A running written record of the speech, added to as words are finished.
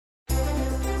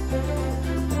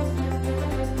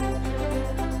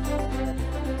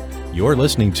You're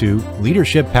listening to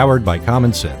Leadership Powered by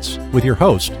Common Sense with your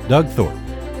host, Doug Thorpe.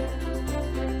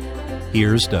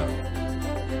 Here's Doug.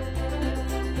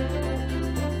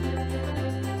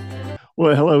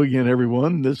 Well, hello again,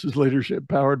 everyone. This is Leadership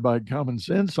Powered by Common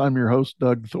Sense. I'm your host,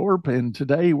 Doug Thorpe, and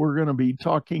today we're going to be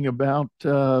talking about,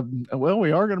 we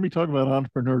are going to be talking about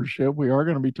entrepreneurship. We are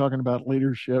going to be talking about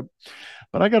leadership,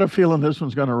 but I got a feeling this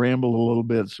one's going to ramble a little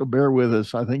bit, so bear with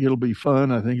us. I think it'll be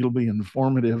fun. I think it'll be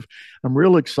informative. I'm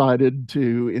real excited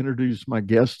to introduce my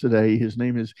guest today. His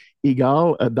name is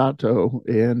Igal Adato,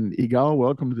 and Igal,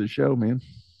 welcome to the show, man.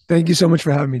 Thank you so much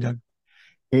for having me, Doug.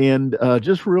 And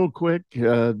just real quick,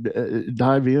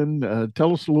 dive in.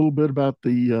 Tell us a little bit about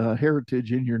the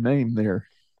heritage in your name there.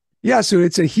 Yeah, so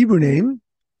it's a Hebrew name.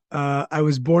 I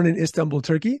was born in Istanbul,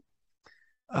 Turkey.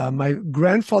 My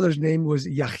grandfather's name was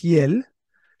Yachiel,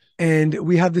 and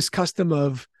we have this custom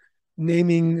of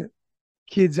naming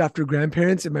kids after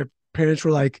grandparents. And my parents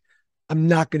were like, "I'm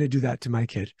not going to do that to my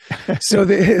kid." So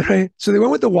they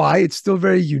went with the Y. It's still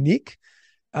very unique,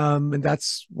 and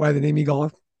that's why the name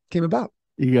Igal came about.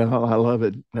 Yeah, I love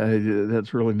it.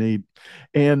 That's really neat.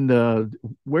 And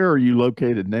where are you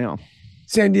located now?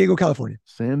 San Diego, California.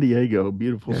 San Diego,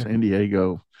 beautiful San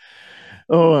Diego.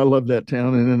 Oh, I love that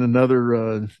town. And then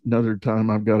another time,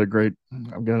 I've got a great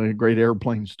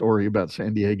airplane story about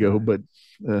San Diego, but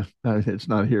it's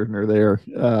not here nor there.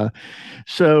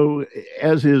 So,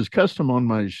 as is custom on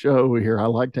my show here, I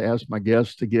like to ask my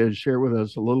guests to share with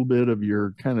us a little bit of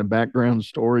your kind of background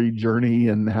story, journey,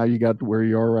 and how you got to where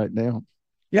you are right now.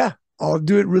 Yeah, I'll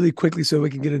do it really quickly so we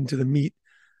can get into the meat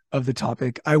of the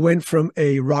topic. I went from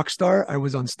a rock star. I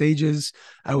was on stages.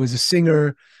 I was a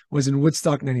singer, was in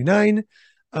Woodstock 99.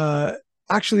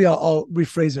 Actually, I'll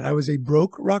rephrase it. I was a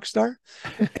broke rock star.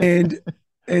 And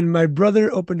my brother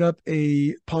opened up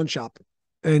a pawn shop,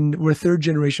 and we're third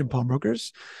generation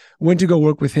pawnbrokers. Went to go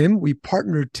work with him. We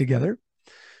partnered together,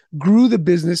 grew the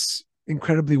business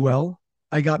incredibly well.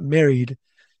 I got married,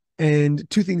 and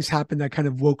two things happened that kind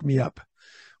of woke me up.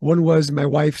 One was my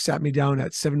wife sat me down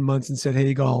at 7 months and said,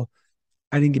 "Hey, Igal,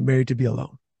 I didn't get married to be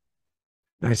alone.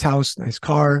 Nice house, nice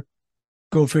car.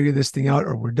 Go figure this thing out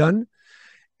or we're done."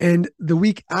 And the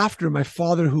week after, my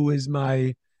father, who is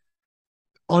my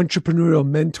entrepreneurial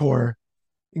mentor,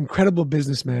 incredible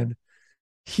businessman,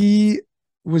 he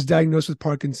was diagnosed with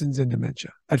Parkinson's and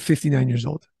dementia at 59 years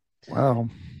old. Wow.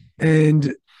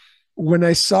 And when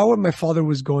I saw what my father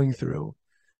was going through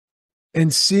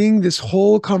and seeing this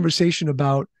whole conversation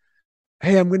about,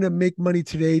 hey, I'm going to make money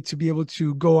today to be able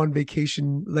to go on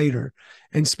vacation later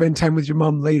and spend time with your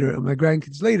mom later and my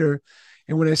grandkids later.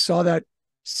 And when I saw that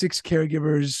 6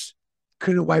 caregivers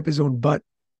couldn't wipe his own butt,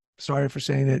 sorry for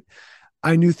saying it,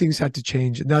 I knew things had to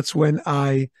change. And that's when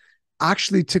I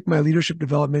actually took my leadership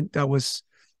development that was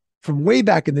from way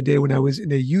back in the day when I was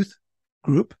in a youth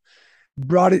group,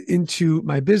 brought it into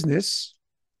my business,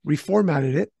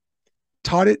 reformatted it,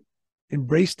 taught it,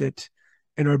 embraced it,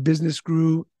 and our business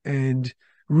grew and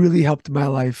really helped my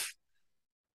life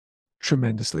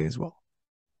tremendously as well.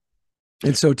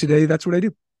 And so today, that's what I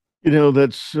do. You know,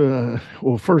 that's,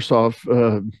 well, first off,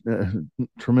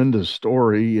 tremendous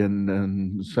story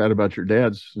and sad about your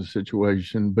dad's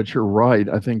situation, but you're right.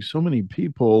 I think so many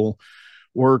people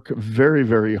work very,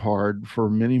 very hard for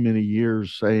many, many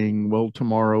years saying, well,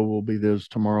 tomorrow will be this,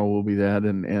 tomorrow will be that.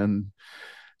 And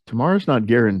tomorrow's not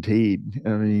guaranteed. I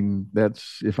mean,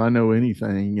 that's, if I know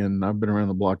anything, and I've been around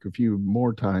the block a few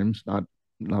more times, not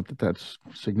that that's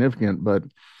significant, but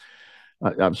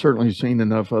I've certainly seen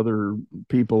enough other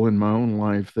people in my own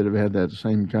life that have had that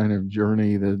same kind of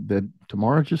journey that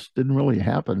tomorrow just didn't really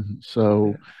happen.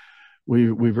 So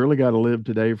we've really got to live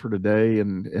today for today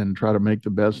and try to make the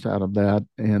best out of that.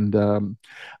 And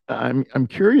I'm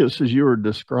curious, as you were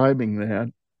describing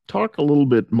that, talk a little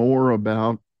bit more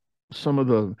about some of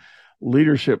the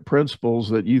leadership principles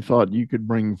that you thought you could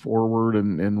bring forward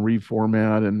and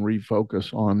reformat and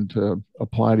refocus on to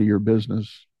apply to your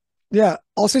business. Yeah,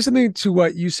 I'll say something to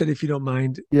what you said, if you don't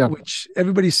mind. Yeah. Which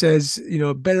everybody says,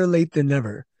 better late than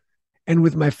never. And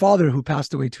with my father, who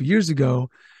passed away 2 years ago,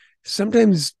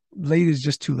 sometimes late is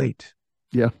just too late.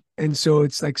 Yeah. And so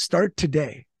it's like, start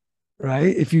today,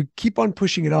 right? If you keep on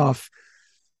pushing it off,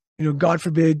 God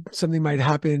forbid something might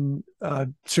happen,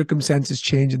 circumstances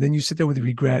change, and then you sit there with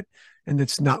regret, and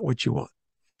that's not what you want.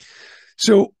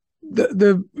 So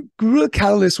the real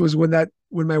catalyst was when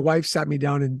my wife sat me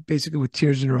down and basically with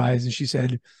tears in her eyes, and she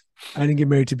said, "I didn't get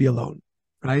married to be alone."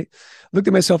 Right? Looked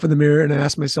at myself in the mirror and I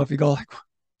asked myself,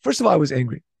 first of all, I was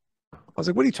angry. I was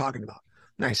like, "What are you talking about?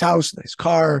 Nice house, nice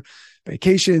car,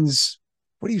 vacations.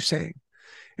 What are you saying?"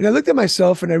 And I looked at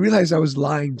myself and I realized I was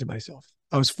lying to myself.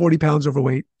 I was 40 pounds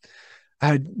overweight. I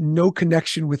had no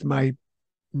connection with my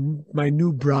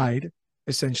new bride.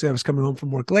 Essentially, I was coming home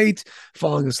from work late,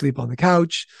 falling asleep on the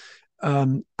couch.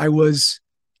 I was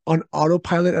on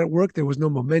autopilot at work. There was no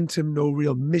momentum, no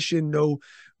real mission, no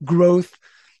growth.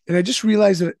 And I just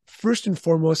realized that first and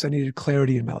foremost, I needed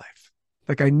clarity in my life.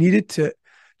 Like I needed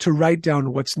to write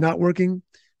down what's not working.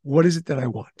 What is it that I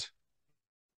want?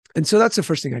 And so that's the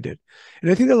first thing I did.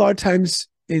 And I think a lot of times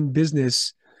in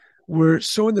business, we're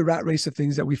so in the rat race of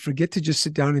things that we forget to just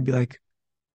sit down and be like,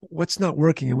 what's not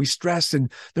working? And we stress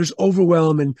and there's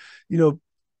overwhelm and,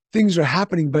 things are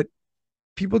happening, but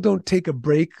people don't take a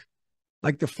break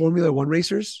like the Formula One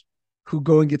racers who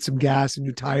go and get some gas and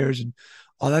new tires and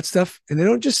all that stuff. And they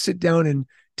don't just sit down and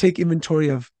take inventory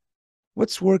of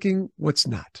what's working, what's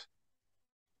not.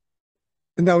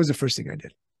 And that was the first thing I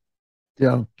did.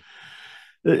 Yeah.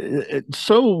 It's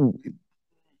so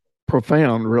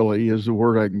profound, really, is the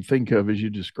word I can think of as you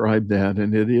describe that.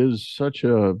 And it is such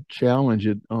a challenge.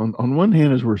 On one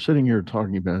hand, as we're sitting here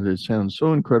talking about it, it sounds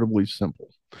so incredibly simple.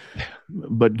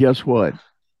 But guess what?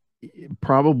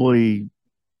 Probably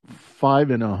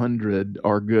 5 in 100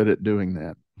 are good at doing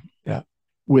that. Yeah.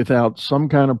 Without some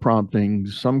kind of prompting,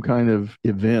 some kind of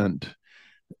event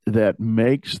that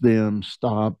makes them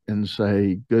stop and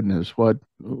say, goodness, what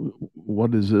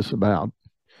is this about?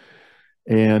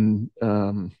 And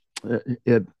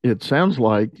it sounds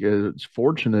like it's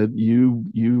fortunate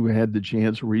you had the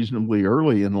chance reasonably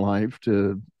early in life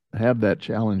to have that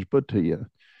challenge put to you.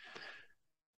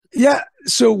 Yeah.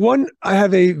 So one, I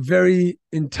have a very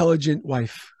intelligent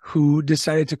wife who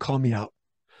decided to call me out,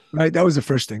 right? That was the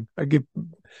first thing. I give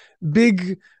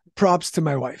big props to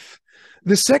my wife.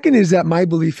 The second is that my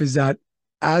belief is that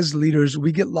as leaders,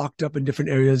 we get locked up in different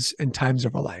areas and times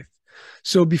of our life.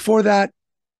 So before that,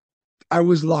 I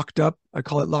was locked up. I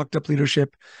call it locked up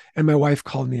leadership. And my wife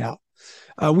called me out.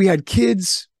 We had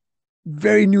kids,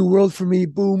 very new world for me.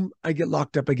 Boom, I get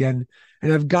locked up again.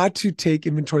 And I've got to take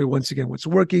inventory once again. What's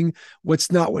working,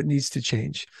 what's not, what needs to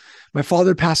change. My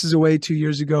father passes away 2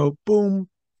 years ago. Boom,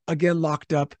 again,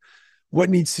 locked up.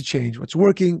 What needs to change? What's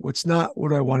working, what's not, what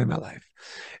do I want in my life?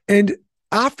 And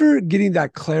after getting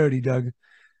that clarity, Doug,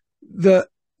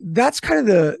 that's kind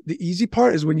of the easy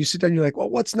part is when you sit down, you're like,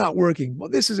 well, what's not working? Well,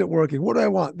 this isn't working. What do I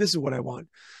want? This is what I want.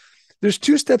 There's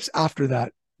 2 steps after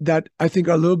that I think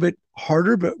are a little bit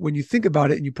harder, but when you think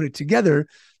about it and you put it together,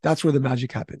 that's where the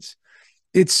magic happens.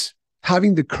 It's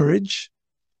having the courage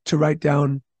to write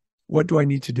down, what do I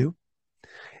need to do?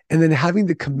 And then having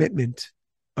the commitment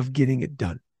of getting it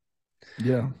done.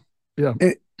 Yeah. Yeah.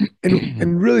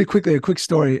 And really quickly, a quick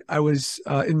story. I was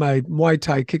in my Muay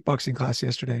Thai kickboxing class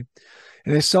yesterday,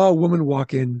 and I saw a woman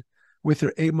walk in with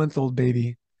her 8-month-old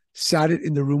baby, sat it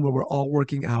in the room where we're all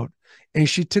working out, and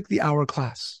she took the hour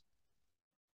class.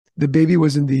 The baby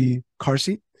was in the car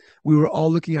seat. We were all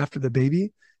looking after the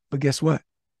baby, but guess what?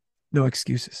 No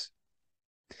excuses.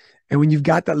 And when you've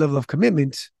got that level of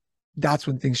commitment, that's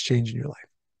when things change in your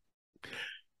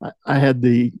life. I had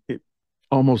the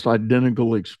almost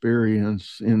identical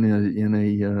experience in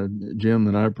a gym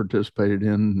that I participated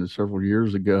in several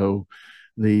years ago.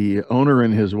 The owner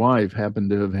and his wife happened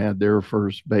to have had their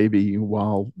first baby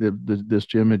while this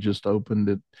gym had just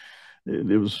opened.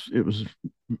 It was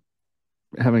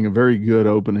having a very good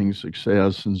opening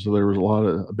success, and so there was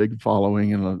a big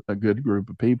following and a good group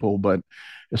of people. But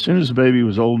as soon as the baby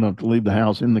was old enough to leave the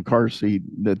house in the car seat,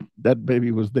 that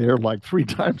baby was there like 3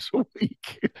 times a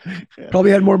week.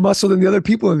 Probably had more muscle than the other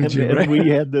people in the gym. Right? We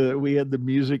had the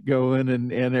music going,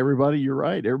 and everybody. You're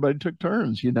right. Everybody took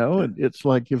turns. And it's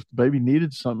like if the baby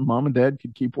needed something, mom and dad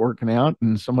could keep working out,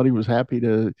 and somebody was happy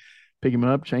to pick him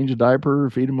up, change a diaper,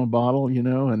 feed him a bottle.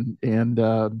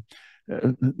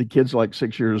 The kid's like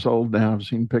 6 years old now. I've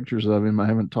seen pictures of him. I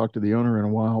haven't talked to the owner in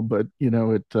a while, but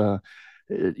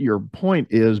your point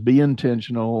is be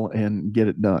intentional and get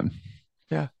it done.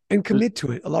 Yeah. And commit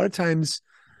to it. A lot of times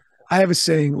I have a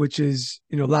saying, which is,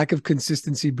 lack of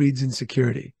consistency breeds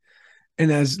insecurity.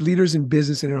 And as leaders in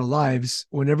business and in our lives,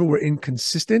 whenever we're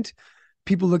inconsistent,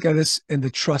 people look at us and the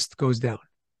trust goes down.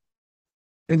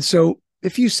 And so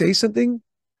if you say something,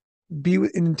 be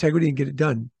in integrity and get it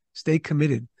done. Stay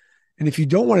committed. And if you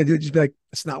don't want to do it, just be like,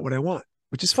 that's not what I want,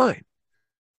 which is fine.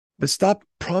 But stop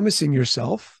promising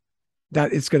yourself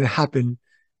that it's going to happen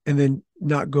and then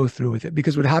not go through with it.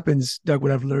 Because what happens, Doug,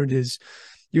 what I've learned is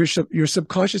your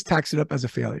subconscious tacks it up as a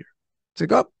failure. It's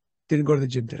like, oh, didn't go to the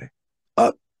gym today.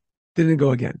 Oh, didn't go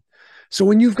again. So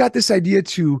when you've got this idea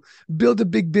to build a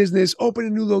big business, open a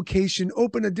new location,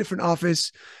 open a different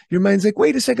office, your mind's like,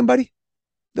 wait a second, buddy.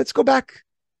 Let's go back.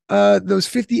 Those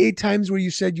 58 times where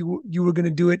you said you were going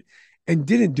to do it and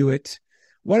didn't do it.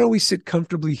 Why don't we sit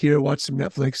comfortably here, watch some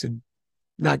Netflix and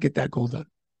not get that goal done.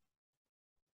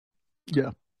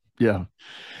 Yeah. Yeah.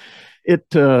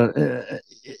 It's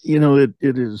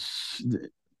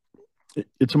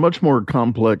a much more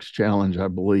complex challenge, I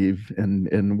believe.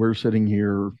 And we're sitting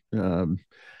here,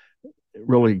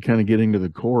 really kind of getting to the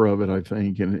core of it, I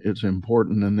think, and it's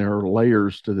important. And there are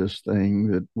layers to this thing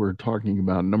that we're talking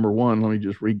about. Number one, let me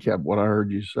just recap what I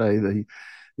heard you say.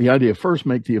 The idea, first,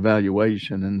 make the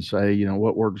evaluation and say,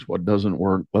 what works, what doesn't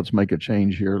work. Let's make a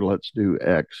change here. Let's do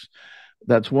X.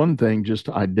 That's one thing, just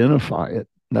to identify it.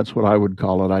 That's what I would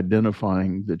call it,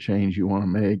 identifying the change you want to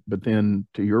make. But then,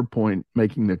 to your point,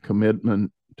 making the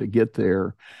commitment to get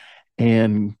there,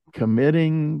 and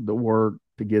committing the work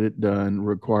to get it done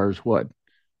requires what?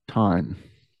 Time.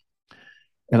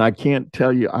 And I can't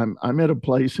tell you, I'm at a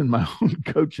place in my own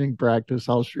coaching practice.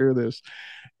 I'll share this.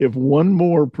 If one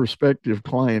more prospective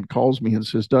client calls me and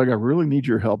says, Doug, I really need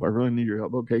your help. I really need your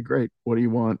help. Okay, great. What do you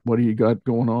want? What do you got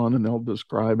going on? And they'll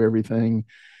describe everything.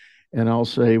 And I'll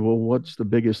say, well, what's the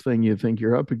biggest thing you think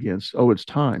you're up against? Oh, it's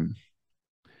time.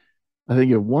 I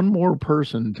think if one more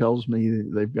person tells me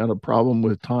they've got a problem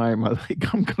with time, I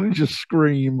think I'm going to just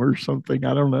scream or something.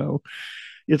 I don't know.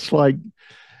 It's like,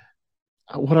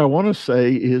 what I want to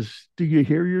say is, do you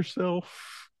hear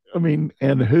yourself? I mean,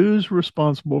 and who's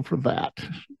responsible for that?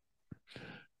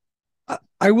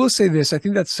 I will say this. I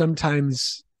think that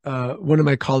sometimes one of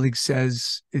my colleagues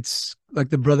says it's like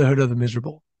the brotherhood of the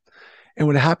miserable. And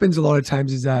what happens a lot of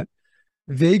times is that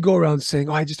they go around saying,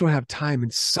 oh, I just don't have time.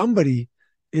 And somebody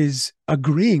is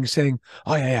agreeing, saying,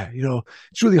 oh, yeah,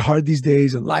 it's really hard these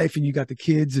days in life. And you got the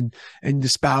kids and the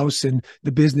spouse and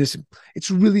the business.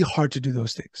 It's really hard to do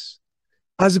those things.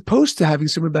 As opposed to having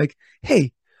someone be like,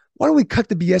 hey, why don't we cut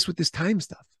the BS with this time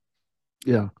stuff?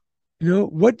 Yeah.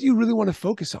 What do you really want to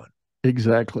focus on?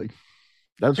 Exactly.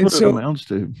 That's what it amounts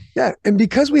to. Yeah. And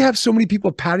because we have so many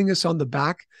people patting us on the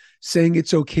back, saying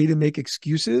it's okay to make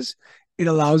excuses, it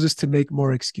allows us to make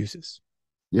more excuses.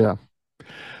 Yeah.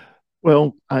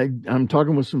 Well, I'm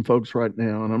talking with some folks right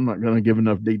now, and I'm not going to give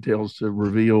enough details to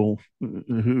reveal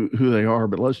who they are,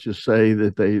 but let's just say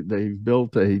that they've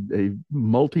built a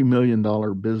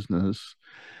multi-million-dollar business.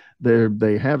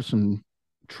 They have some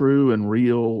true and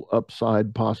real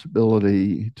upside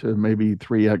possibility to maybe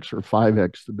 3x or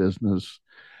 5x the business.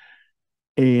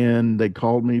 And they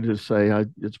called me to say,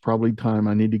 it's probably time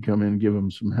I need to come in and give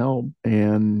them some help.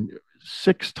 And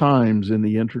 6 times in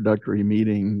the introductory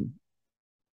meeting,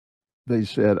 they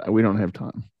said, we don't have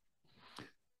time.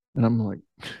 And I'm like,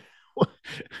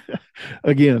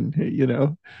 again,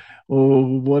 well,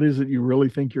 what is it you really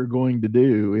think you're going to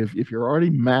do? If you're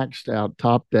already maxed out,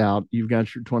 topped out, you've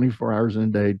got your 24 hours in a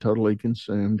day totally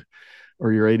consumed,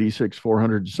 or your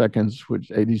 86,400 seconds, which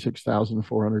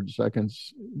 86,400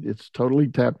 seconds, it's totally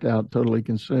tapped out, totally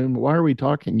consumed. Why are we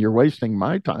talking? You're wasting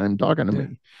my time talking to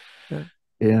me. Yeah.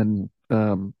 And,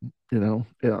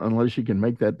 unless you can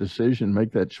make that decision,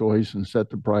 make that choice and set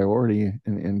the priority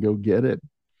and go get it,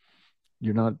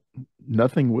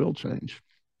 nothing will change.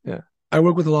 Yeah. I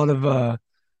work with a lot of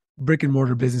brick and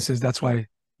mortar businesses. That's why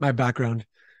my background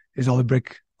is all the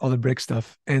brick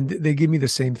stuff. And they give me the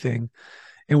same thing.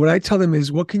 And what I tell them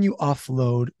is, what can you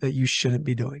offload that you shouldn't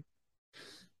be doing?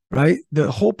 Right?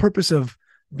 The whole purpose of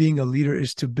being a leader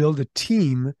is to build a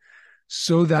team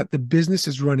so that the business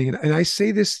is running. And I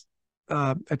say this,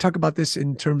 I talk about this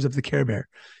in terms of the Care Bear.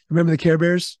 Remember the Care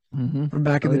Bears from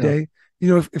back in the day?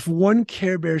 If one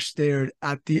Care Bear stared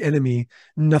at the enemy,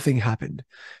 nothing happened.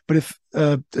 But if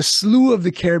a slew of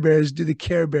the Care Bears do the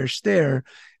Care Bear stare,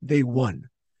 they won.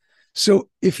 So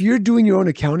if you're doing your own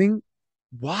accounting,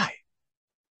 why?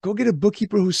 Go get a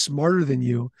bookkeeper who's smarter than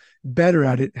you, better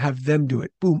at it, have them do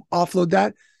it. Boom, offload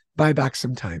that, buy back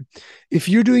some time. If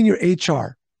you're doing your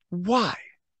HR, why?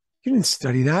 You didn't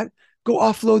study that. Go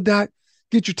offload that,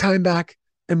 get your time back,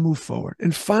 and move forward.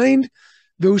 And find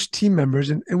those team members.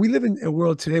 And we live in a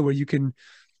world today where you can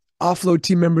offload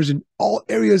team members in all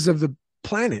areas of the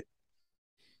planet.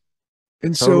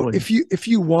 And so if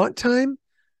you want time,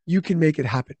 you can make it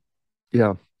happen.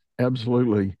 Yeah,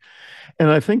 absolutely. And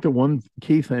I think the one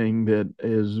key thing that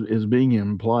is being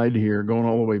implied here, going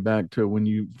all the way back to when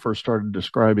you first started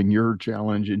describing your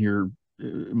challenge and your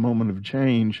moment of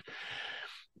change,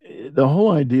 the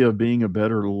whole idea of being a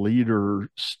better leader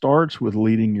starts with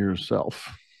leading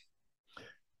yourself.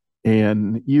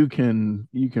 And you can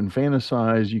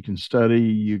fantasize, you can study,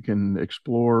 you can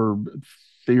explore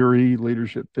theory,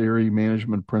 leadership theory,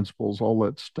 management principles, all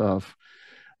that stuff.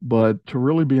 But to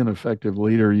really be an effective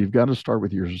leader, you've got to start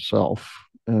with yourself.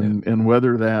 And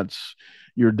whether that's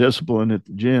your discipline at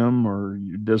the gym, or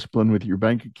your discipline with your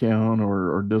bank account,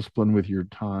 or discipline with your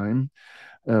time,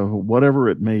 whatever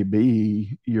it may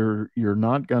be, you're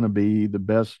not going to be the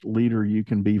best leader you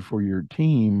can be for your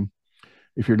team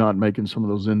if you're not making some of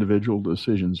those individual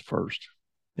decisions first.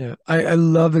 Yeah. I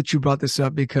love that you brought this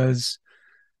up because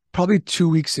probably 2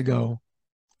 weeks ago,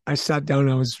 I sat down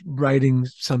and I was writing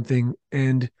something,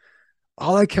 and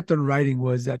all I kept on writing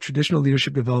was that traditional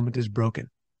leadership development is broken.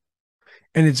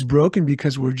 And it's broken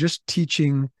because we're just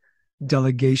teaching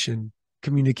delegation,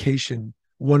 communication,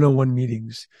 one-on-one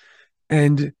meetings.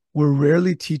 And we're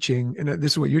rarely teaching, and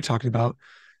this is what you're talking about,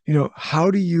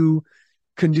 how do you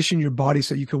condition your body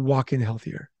so you can walk in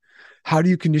healthier? How do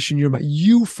you condition your mind?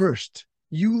 You first.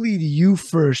 You lead you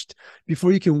first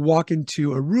before you can walk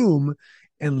into a room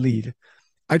and lead.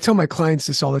 I tell my clients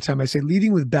this all the time. I say,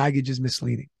 leading with baggage is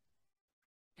misleading.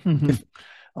 I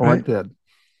like that.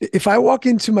 If I walk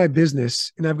into my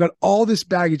business and I've got all this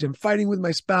baggage, I'm fighting with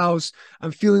my spouse,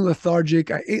 I'm feeling lethargic,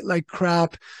 I ate like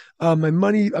crap, my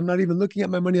money, I'm not even looking at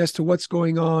my money as to what's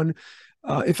going on.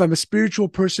 If I'm a spiritual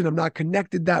person, I'm not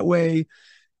connected that way.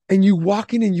 And you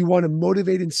walk in and you want to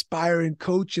motivate, inspire, and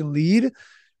coach and lead,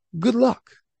 good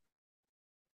luck.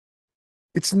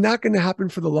 It's not going to happen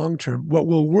for the long term. What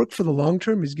will work for the long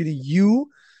term is getting you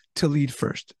to lead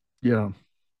first. Yeah.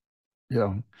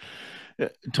 Yeah.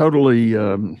 Totally,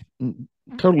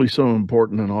 totally so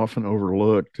important and often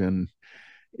overlooked. And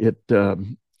it,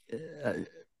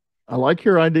 I like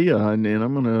your idea, and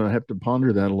I'm going to have to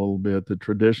ponder that a little bit. The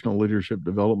traditional leadership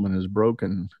development is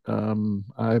broken.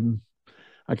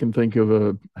 I can think of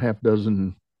a half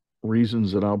dozen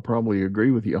reasons that I'll probably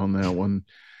agree with you on that one.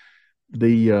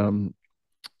 The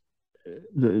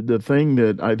the thing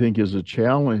that I think is a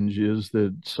challenge is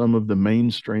that some of the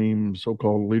mainstream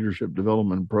so-called leadership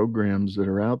development programs that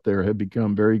are out there have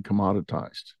become very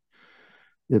commoditized.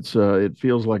 It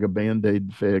feels like a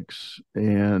band-aid fix,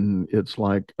 and it's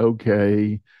like,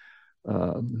 okay,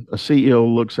 a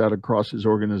CEO looks out across his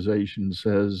organization and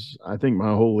says, I think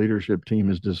my whole leadership team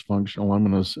is dysfunctional. I'm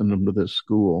going to send them to this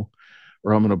school,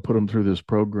 or I'm going to put them through this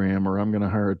program, or I'm going to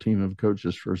hire a team of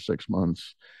coaches for 6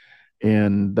 months.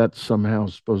 And that's somehow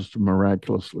supposed to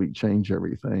miraculously change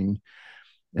everything.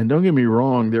 And don't get me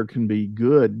wrong, there can be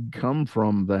good come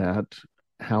from that.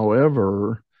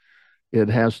 However, it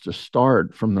has to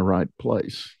start from the right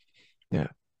place. Yeah.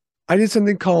 I did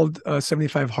something called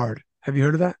 75 Hard. Have you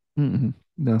heard of that?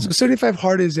 No. So 75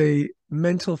 Hard is a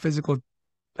mental, physical,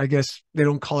 I guess they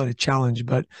don't call it a challenge,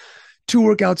 but 2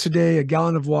 workouts a day, a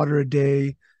gallon of water a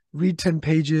day, read 10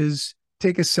 pages,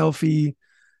 take a selfie,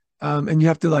 and you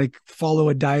have to like follow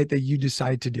a diet that you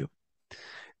decide to do.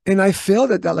 And I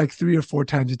failed at that like 3 or 4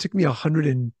 times. It took me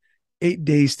 108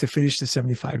 days to finish the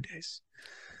 75 days.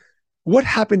 What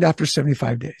happened after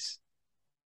 75 days?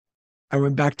 I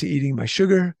went back to eating my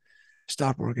sugar,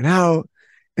 stopped working out,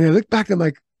 and I look back and I'm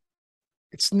like,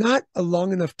 it's not a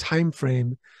long enough time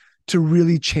frame to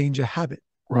really change a habit.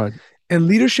 Right. And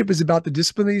leadership is about the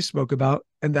discipline that you spoke about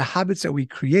and the habits that we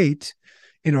create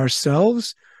in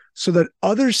ourselves so that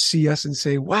others see us and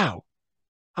say, wow,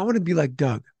 I want to be like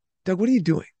Doug. Doug, what are you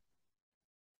doing?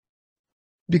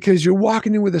 Because you're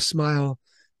walking in with a smile.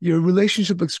 Your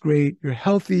relationship looks great. You're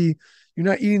healthy. You're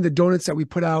not eating the donuts that we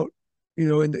put out, in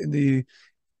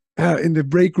the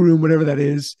break room, whatever that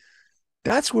is.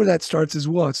 That's where that starts as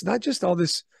well. It's not just all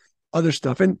this other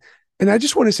stuff. And I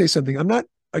just want to say something. I'm not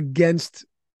against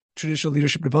traditional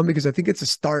leadership development because I think it's a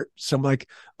start. So I'm like,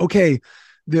 okay,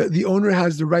 the owner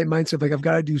has the right mindset of like, I've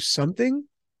got to do something.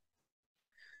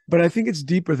 But I think it's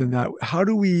deeper than that. How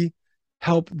do we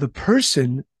help the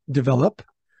person develop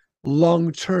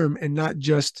long term and not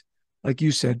just, like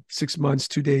you said, 6 months,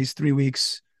 2 days, 3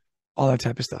 weeks, all that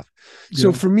type of stuff. Yeah.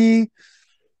 So for me,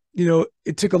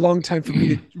 it took a long time for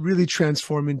me to really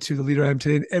transform into the leader I am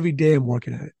today. And every day I'm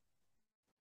working at it.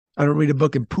 I don't read a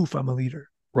book and poof, I'm a leader.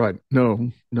 Right.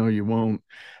 No, you won't.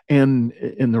 And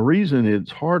the reason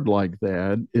it's hard like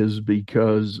that is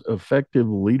because effective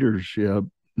leadership,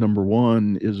 number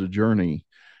one, is a journey.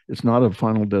 It's not a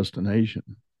final destination.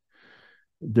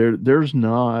 There's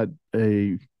not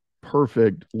a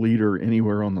perfect leader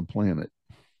anywhere on the planet.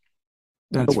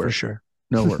 That's nowhere. For sure.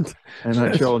 Nowhere. And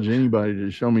I challenge anybody to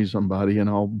show me somebody, and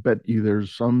I'll bet you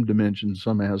there's some dimension,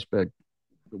 some aspect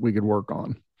that we could work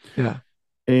on. Yeah.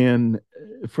 And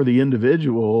for the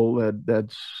individual,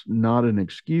 that's not an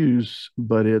excuse,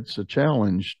 but it's a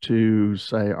challenge to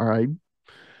say, all right,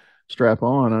 strap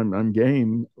on, I'm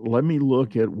game. Let me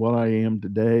look at what I am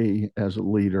today as a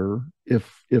leader,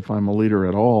 if I'm a leader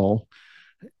at all.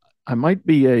 I might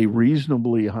be a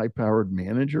reasonably high-powered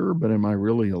manager, but am I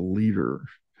really a leader?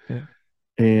 Yeah.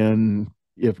 And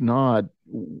if not,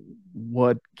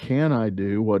 what can I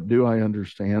do? What do I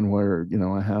understand? Where,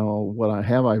 what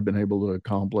I've been able to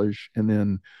accomplish? And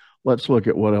then let's look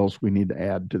at what else we need to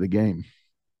add to the game.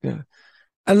 Yeah.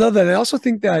 I love that. I also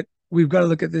think that we've got to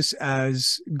look at this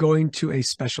as going to a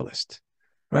specialist,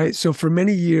 right? So for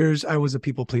many years, I was a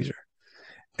people pleaser.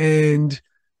 And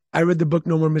I read the book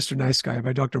No More Mr. Nice Guy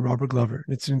by Dr. Robert Glover.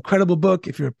 It's an incredible book.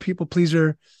 If you're a people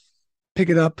pleaser, pick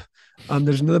it up.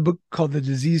 There's another book called The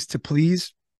Disease to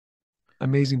Please.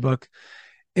 Amazing book.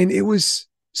 And it was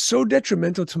so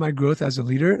detrimental to my growth as a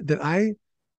leader that I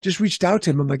just reached out to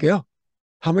him. I'm like, yo,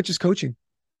 how much is coaching?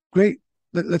 Great.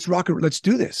 Let's rock it. Let's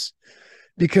do this.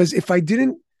 Because if I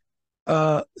didn't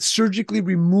surgically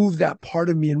remove that part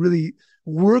of me and really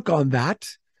work on that,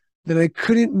 then I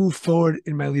couldn't move forward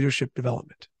in my leadership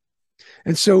development.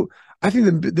 And so I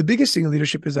think the biggest thing in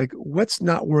leadership is like, what's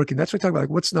not working? That's what I talk about, like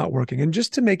what's not working. And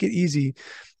just to make it easy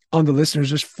on the listeners,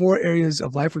 there's 4 areas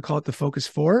of life, we call it the focus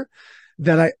 4,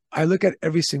 that I look at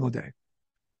every single day.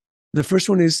 The first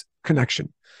one is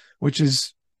connection, which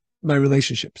is my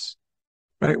relationships,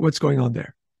 right? What's going on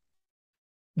there?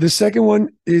 The second one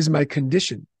is my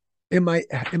condition. Am I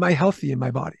healthy in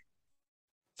my body?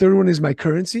 Third one is my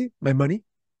currency, my money,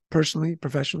 personally,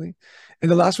 professionally.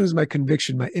 And the last one is my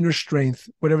conviction, my inner strength,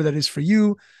 whatever that is for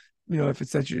you. If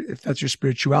that's your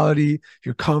spirituality,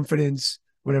 your confidence,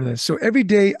 whatever that is. So every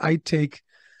day I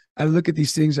look at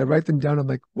these things, I write them down. I'm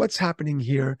like, what's happening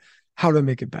here? How do I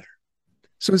make it better?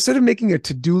 So instead of making a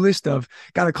to-do list of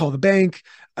got to call the bank,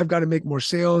 I've got to make more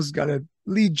sales, got to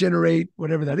lead generate,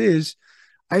 whatever that is,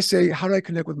 I say, how do I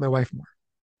connect with my wife more?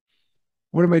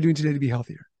 What am I doing today to be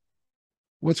healthier?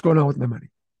 What's going on with my money?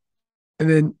 And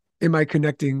then am I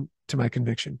connecting to my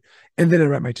conviction? And then I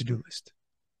write my to-do list.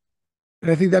 And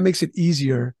I think that makes it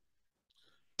easier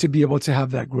to be able to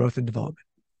have that growth and development.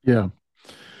 Yeah.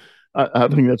 I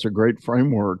think that's a great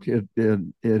framework. It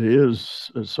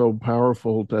is so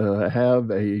powerful to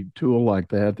have a tool like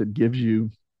that gives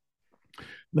you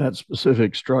that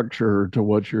specific structure to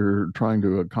what you're trying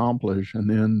to accomplish. And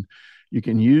then you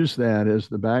can use that as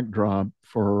the backdrop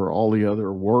for all the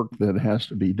other work that has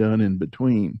to be done in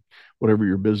between, whatever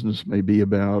your business may be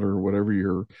about or whatever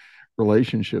your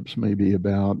relationships may be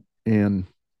about. And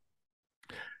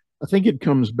I think it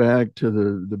comes back to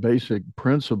the basic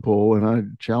principle, and I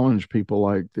challenge people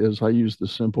like this. I use the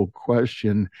simple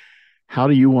question, how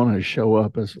do you want to show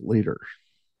up as a leader?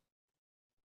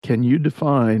 Can you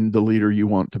define the leader you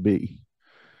want to be?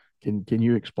 Can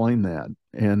you explain that?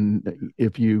 And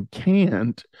if you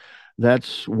can't,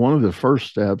 that's one of the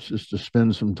first steps, is to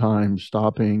spend some time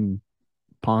stopping,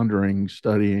 pondering,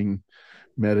 studying,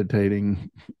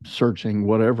 meditating, searching,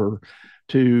 whatever,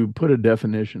 to put a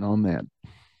definition on that.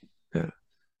 Yeah.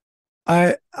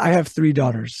 I have 3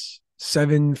 daughters,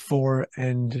 7, 4,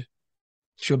 and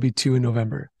she'll be 2 in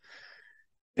November.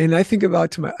 And I think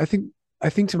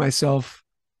to myself,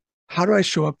 how do I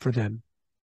show up for them?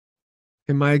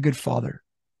 Am I a good father?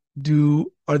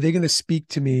 Are they going to speak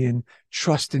to me and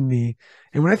trust in me?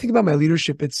 And when I think about my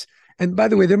leadership, and by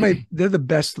the way, they're the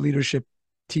best leadership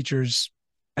teachers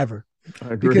ever,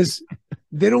 because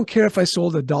they don't care if I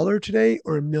sold $1 today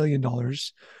or $1 million.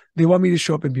 They want me to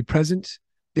show up and be present.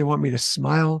 They want me to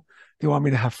smile. They want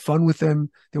me to have fun with them.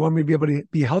 They want me to be able to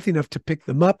be healthy enough to pick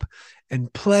them up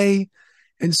and play.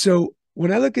 And so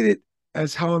when I look at it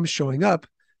as how I'm showing up,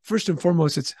 first and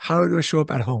foremost, it's how do I show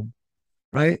up at home,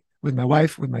 right? With my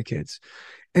wife, with my kids.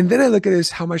 And then I look at it as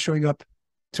how am I showing up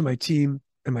to my team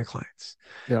and my clients.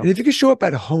 Yeah. And if you can show up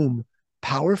at home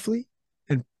powerfully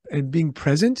and being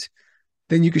present,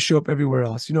 then you can show up everywhere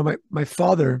else. My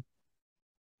father,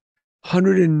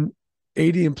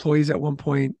 180 employees at one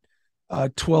point,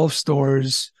 12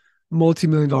 stores,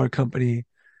 multi-million-dollar company.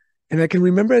 And I can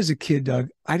remember as a kid, Doug,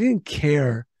 I didn't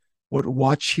care what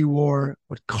watch he wore,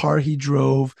 what car he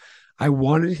drove. I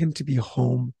wanted him to be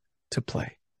home to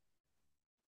play.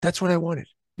 That's what I wanted.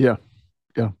 Yeah.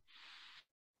 Yeah.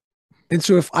 And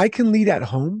so if I can lead at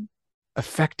home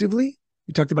effectively,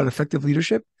 you talked about effective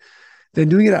leadership, then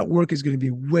doing it at work is going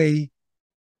to be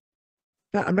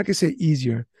I'm not going to say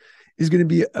easier, is going to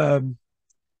be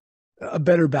a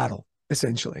better battle,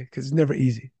 essentially, because it's never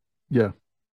easy. Yeah.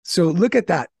 So look at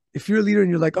that. If you're a leader and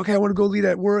you're like, okay, I want to go lead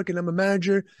at work and I'm a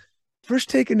manager, first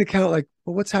take into account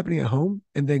what's happening at home,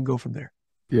 and then go from there.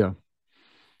 Yeah.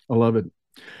 I love it.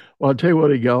 Well, I'll tell you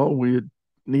what, Igal, we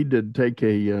need to take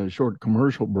a short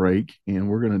commercial break, and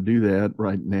we're going to do that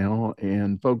right now.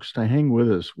 And folks, to hang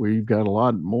with us, we've got a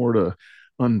lot more to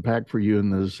unpack for you in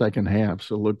the second half.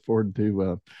 So look forward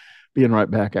to being right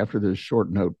back after this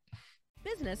short note.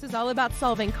 Business is all about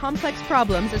solving complex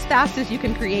problems as fast as you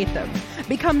can create them.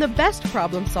 Become the best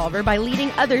problem solver by leading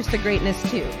others to greatness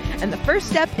too. And the first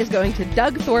step is going to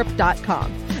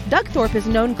DougThorpe.com. Doug Thorpe is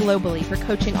known globally for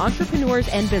coaching entrepreneurs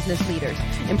and business leaders,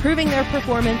 improving their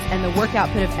performance and the work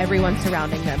output of everyone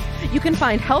surrounding them. You can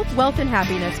find health, wealth, and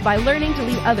happiness by learning to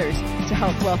lead others to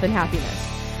health, wealth, and happiness.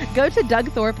 Go to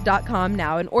DougThorpe.com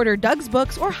now and order Doug's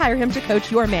books or hire him to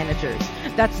coach your managers.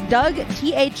 That's Doug,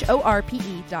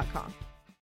 THORPE.com.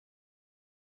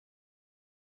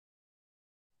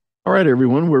 All right,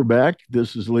 everyone, we're back.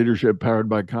 This is Leadership Powered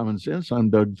by Common Sense.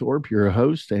 I'm Doug Thorpe, your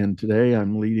host, and today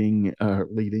I'm leading.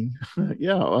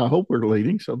 Yeah, I hope we're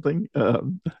leading something.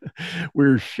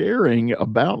 We're sharing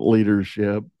about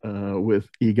leadership with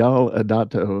Igal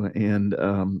Adato, and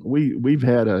we've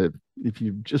had if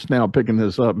you're just now picking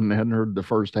this up and hadn't heard the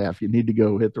first half, you need to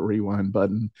go hit the rewind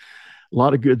button. A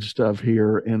lot of good stuff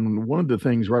here, and one of the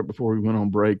things right before we went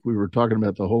on break, we were talking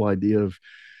about the whole idea of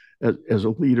as a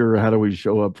leader, how do we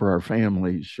show up for our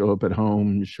families, show up at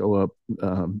home, show up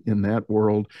in that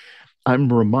world?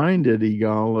 I'm reminded,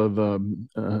 Igal, of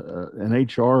an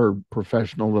HR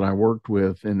professional that I worked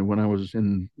with, and when I was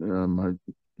in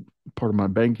part of my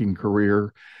banking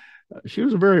career, she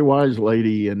was a very wise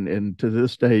lady, and to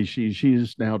this day,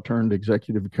 she's now turned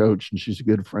executive coach, and she's a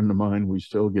good friend of mine. We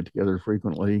still get together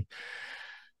frequently.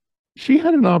 She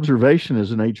had an observation as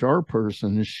an HR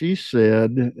person. She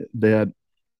said that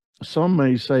some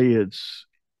may say it's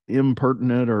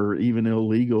impertinent or even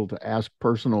illegal to ask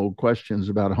personal questions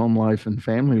about home life and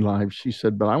family life. She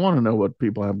said, but I want to know what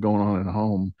people have going on at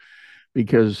home,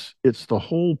 because it's the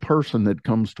whole person that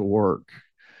comes to work.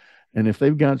 And if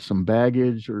they've got some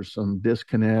baggage or some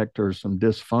disconnect or some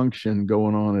dysfunction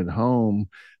going on at home,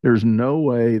 there's no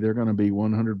way they're going to be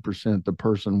 100% the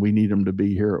person we need them to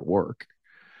be here at work.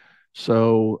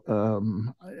 So,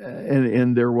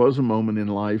 and there was a moment in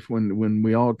life when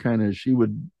we all kind of, she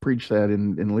would preach that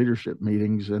in leadership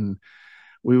meetings, and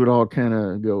we would all kind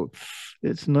of go,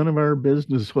 it's none of our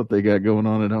business what they got going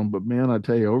on at home. But man, I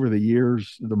tell you, over the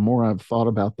years, the more I've thought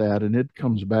about that, and it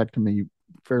comes back to me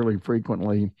fairly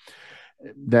frequently,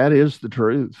 that is the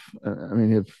truth. I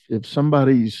mean, if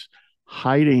somebody's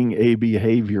hiding a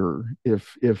behavior,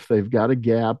 if they've got a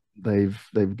gap, they've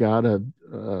got an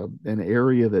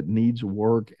area that needs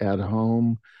work at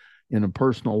home in a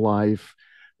personal life,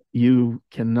 you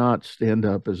cannot stand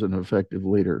up as an effective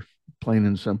leader, plain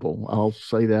and simple. I'll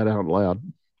say that out loud.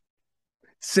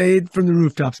 Say it from the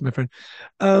rooftops, my friend.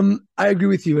 I agree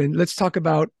with you. And let's talk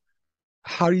about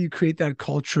how do you create that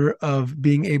culture of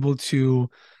being able to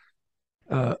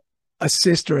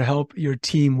assist or help your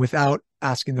team without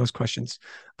asking those questions.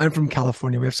 I'm from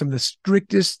California. We have some of the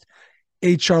strictest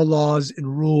HR laws and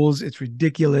rules. It's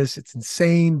ridiculous. It's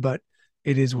insane, but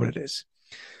it is what it is.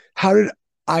 How did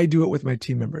I do it with my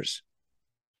team members?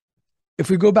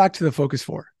 If we go back to the Focus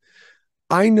 4,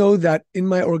 I know that in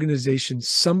my organization,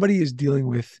 somebody is dealing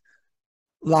with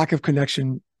lack of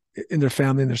connection in their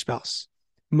family and their spouse,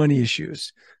 money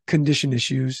issues, condition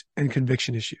issues, and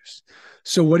conviction issues.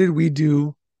 So what did we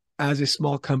do as a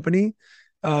small company?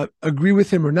 Agree with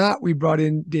him or not, we brought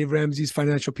in Dave Ramsey's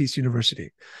Financial Peace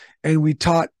University, and we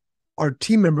taught our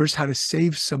team members how to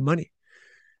save some money,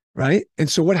 right? And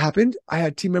so what happened? I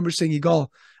had team members saying, Igal,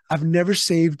 I've never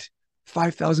saved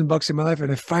 $5,000 in my life,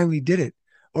 and I finally did it.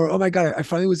 Or, oh my God, I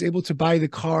finally was able to buy the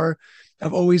car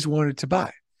I've always wanted to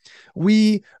buy.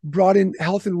 We brought in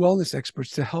health and wellness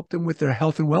experts to help them with their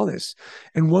health and wellness.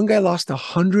 And one guy lost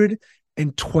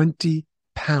 120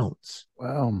 pounds.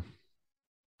 Wow.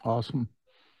 Awesome.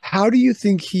 How do you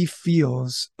think he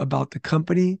feels about the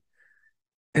company?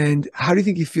 And how do you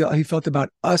think he felt about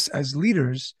us as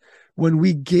leaders when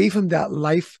we gave him that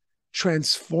life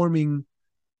transforming,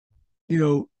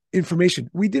 information?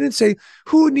 We didn't say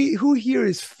who here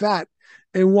is fat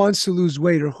and wants to lose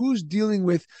weight, or who's dealing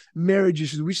with marriage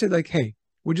issues. We said, like, hey,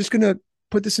 we're just going to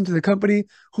put this into the company.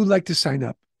 Who'd like to sign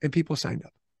up? And people signed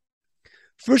up.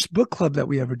 First book club that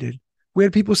we ever did, we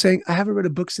had people saying, I haven't read a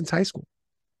book since high school.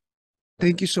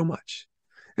 Thank you so much.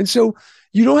 And so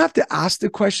you don't have to ask the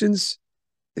questions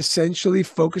essentially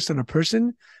focused on a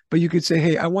person, but you could say,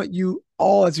 hey, I want you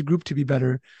all as a group to be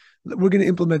better. We're going to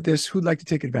implement this. Who'd like to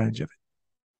take advantage of it?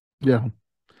 Yeah.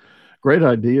 Great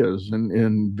ideas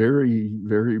and very,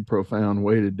 very profound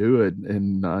way to do it.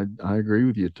 And I agree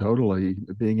with you totally.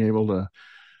 Being able to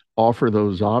offer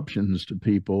those options to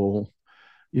people.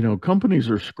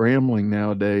 Companies are scrambling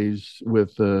nowadays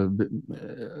with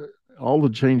all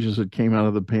the changes that came out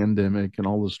of the pandemic and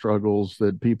all the struggles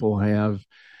that people have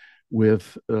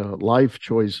with life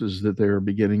choices that they're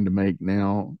beginning to make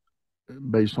now.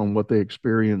 based on what they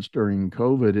experienced during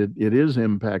COVID, it is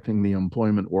impacting the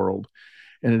employment world.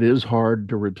 And it is hard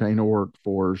to retain a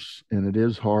workforce, and it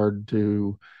is hard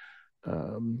to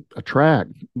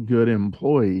attract good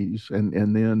employees.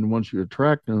 And then once you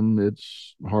attract them,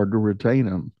 it's hard to retain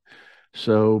them.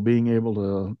 So being able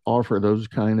to offer those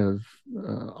kind of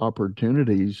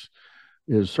opportunities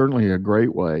is certainly a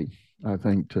great way, I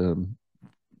think, to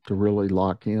really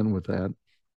lock in with that.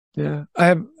 Yeah. I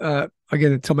have,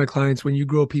 again, I tell my clients, when you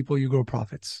grow people, you grow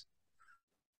profits.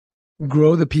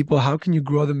 Grow the people. How can you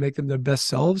grow them, make them their best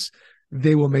selves?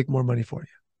 They will make more money for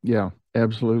you. Yeah,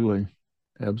 absolutely.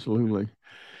 Absolutely.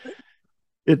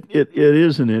 It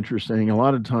is an interesting, a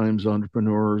lot of times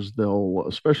entrepreneurs, they'll,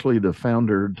 especially the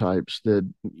founder types that,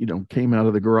 came out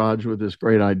of the garage with this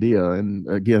great idea. And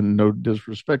again, no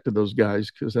disrespect to those guys,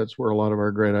 because that's where a lot of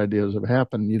our great ideas have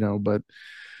happened, but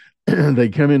they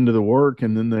come into the work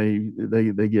and then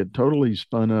they get totally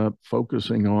spun up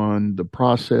focusing on the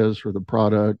process or the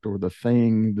product or the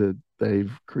thing that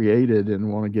they've created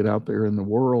and want to get out there in the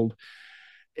world.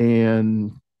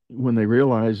 And when they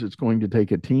realize it's going to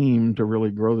take a team to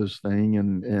really grow this thing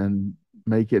and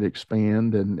make it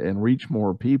expand and reach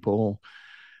more people,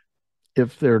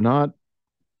 if they're not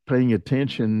paying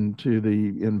attention to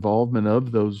the involvement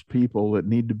of those people that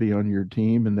need to be on your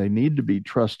team, and they need to be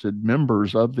trusted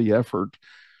members of the effort,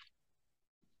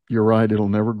 you're right, it'll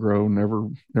never grow,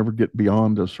 never get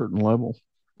beyond a certain level.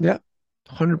 Yeah,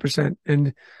 100%.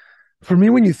 And for me,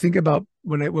 when you think about,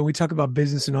 when we talk about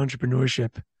business and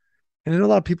entrepreneurship, and I know a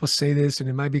lot of people say this and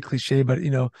it might be cliche, but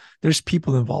there's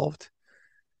people involved.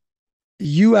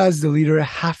 You as the leader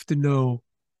have to know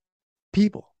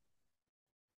people.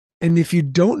 And if you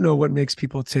don't know what makes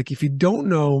people tick, if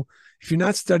you're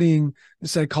not studying the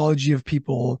psychology of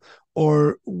people,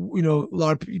 or, a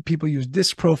lot of people use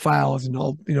DISC profiles and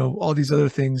all these other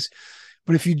things.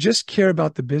 But if you just care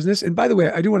about the business, and by the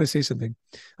way, I do want to say something.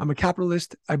 I'm a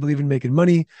capitalist. I believe in making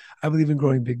money. I believe in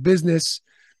growing big business.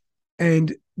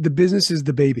 And the business is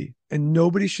the baby. And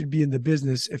nobody should be in the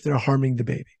business if they're harming the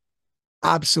baby.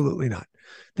 Absolutely not.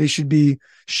 They should be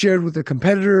shared with a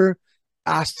competitor,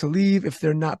 asked to leave if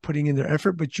they're not putting in their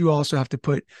effort, but you also have to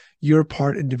put your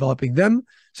part in developing them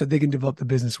so they can develop the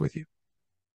business with you.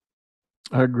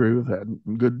 I agree with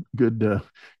that.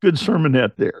 Good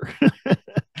sermonette there.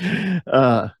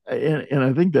 And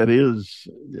I think that is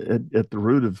at the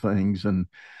root of things. And,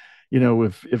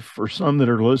 if for some that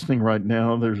are listening right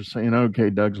now, they're saying, okay,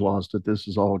 Doug's lost it, this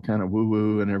is all kind of woo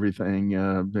woo and everything.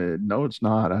 No, it's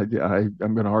not. I'm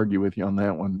going to argue with you on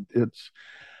that one.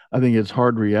 I think it's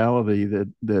hard reality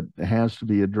that has to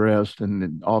be addressed, and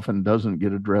it often doesn't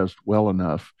get addressed well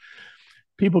enough.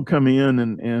 People come in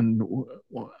and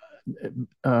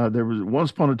there was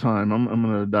once upon a time, I'm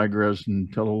going to digress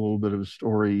and tell a little bit of a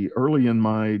story. Early in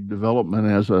my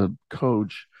development as a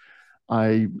coach,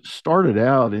 I started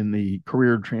out in the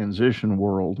career transition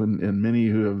world, and many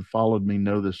who have followed me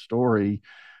know this story.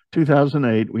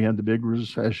 2008, we had the big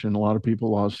recession. A lot of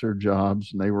people lost their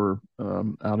jobs, and they were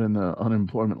out in the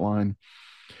unemployment line.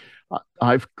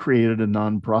 I've created a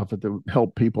nonprofit that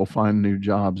helped people find new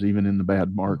jobs, even in the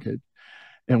bad market.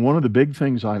 And one of the big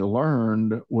things I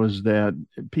learned was that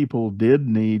people did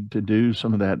need to do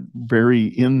some of that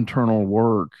very internal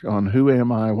work on who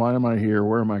am I, why am I here,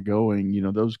 where am I going,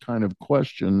 those kind of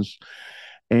questions.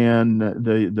 And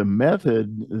the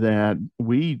method that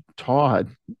we taught,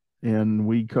 and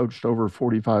we coached over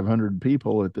 4,500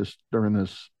 people during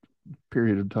this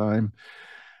period of time.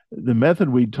 The method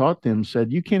we taught them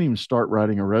said, you can't even start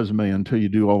writing a resume until you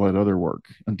do all that other work,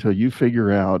 until you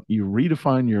figure out, you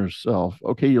redefine yourself.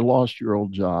 Okay, you lost your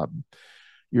old job.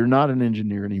 You're not an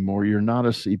engineer anymore. You're not a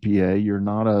CPA. You're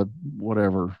not a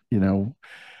whatever,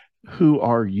 who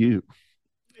are you?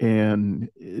 And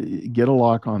get a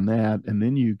lock on that. And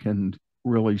then you can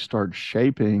really start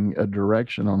shaping a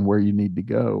direction on where you need to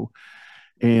go.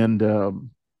 And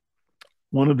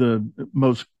one of the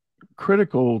most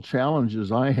critical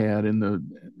challenges I had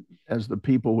as the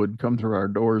people would come through our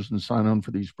doors and sign on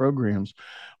for these programs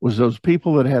was those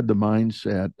people that had the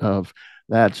mindset of,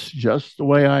 that's just the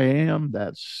way I am,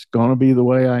 that's going to be the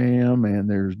way I am, and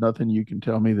there's nothing you can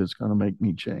tell me that's going to make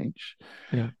me change.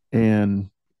 Yeah. And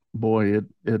boy,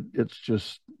 it's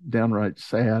just downright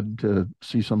sad to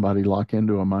see somebody lock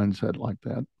into a mindset like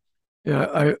that.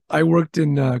 Yeah, I worked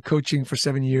in coaching for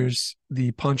 7 years,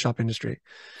 the pawn shop industry.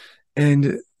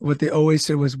 And what they always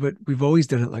said was, but we've always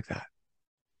done it like that.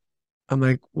 I'm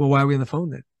like, well, why are we on the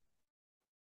phone then?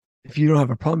 If you don't have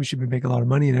a problem, you should be making a lot of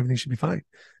money and everything should be fine.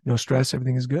 No stress,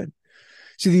 everything is good.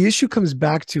 See, the issue comes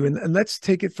back to, and let's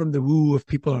take it from the woo if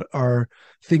people are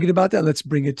thinking about that. Let's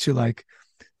bring it to like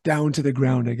down to the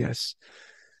ground, I guess.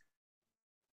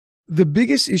 The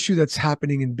biggest issue that's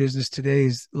happening in business today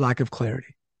is lack of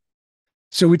clarity.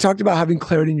 So we talked about having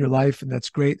clarity in your life, and that's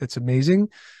great. That's amazing.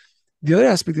 The other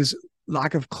aspect is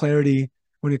lack of clarity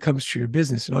when it comes to your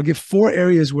business. And I'll give 4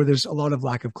 areas where there's a lot of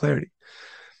lack of clarity.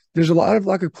 There's a lot of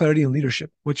lack of clarity in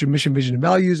leadership. What's your mission, vision, and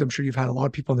values? I'm sure you've had a lot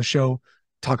of people on the show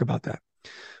talk about that.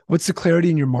 What's the clarity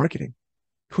in your marketing?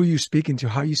 Who are you speaking to?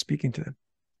 How are you speaking to them?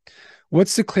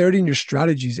 What's the clarity in your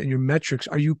strategies and your metrics?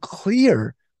 Are you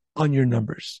clear on your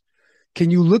numbers? Can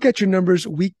you look at your numbers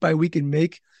week by week and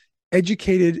make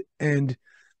educated and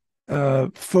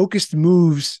focused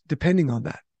moves depending on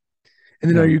that?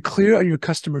 And then are you clear on your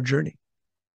customer journey?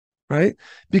 Right?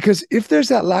 Because if there's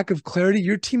that lack of clarity,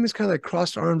 your team is kind of like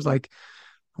crossed arms, like,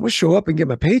 I'm going to show up and get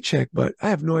my paycheck, but I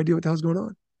have no idea what the hell's going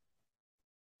on.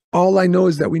 All I know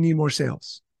is that we need more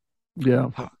sales.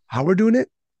 Yeah. How we're doing it?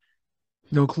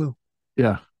 No clue.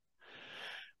 Yeah.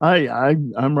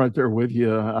 I'm right there with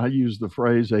you. I use the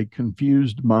phrase, a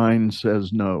confused mind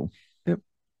says no. Yep.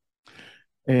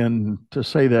 And to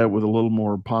say that with a little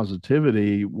more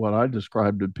positivity, what I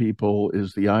describe to people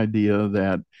is the idea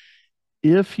that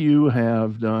if you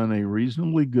have done a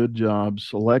reasonably good job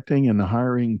selecting and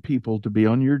hiring people to be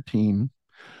on your team,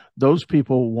 those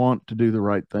people want to do the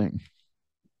right thing.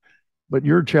 But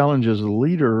your challenge as a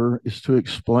leader is to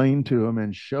explain to them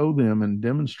and show them and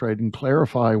demonstrate and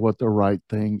clarify what the right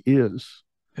thing is.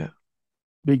 Yeah.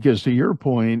 Because to your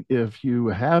point, if you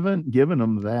haven't given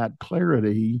them that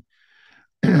clarity,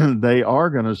 they are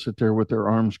going to sit there with their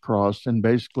arms crossed. And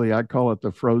basically, I call it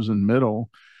the frozen middle.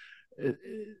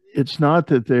 It's not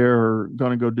that they're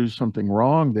going to go do something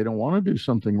wrong. They don't want to do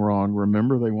something wrong.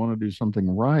 Remember, they want to do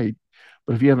something right.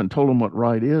 But if you haven't told them what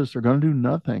right is, they're going to do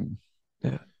nothing.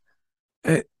 Yeah.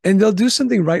 And they'll do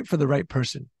something right for the right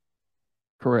person.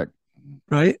 Correct.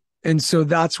 Right. And so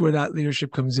that's where that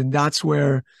leadership comes in. That's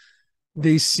where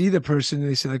they see the person and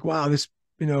they say, like, wow, this,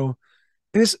 and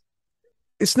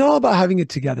it's not all about having it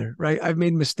together. Right. I've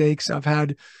made mistakes.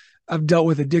 I've dealt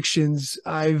with addictions.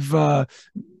 I've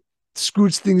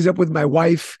screwed things up with my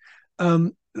wife.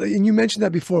 And you mentioned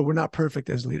that before, we're not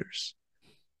perfect as leaders.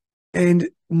 And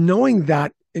knowing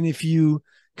that, and if you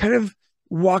kind of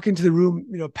walk into the room,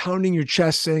 pounding your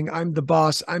chest saying, I'm the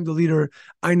boss, I'm the leader,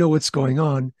 I know what's going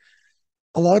on,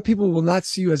 a lot of people will not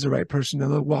see you as the right person,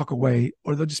 and they'll walk away,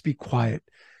 or they'll just be quiet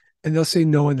and they'll say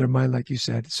no in their mind, like you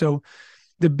said. So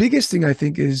the biggest thing I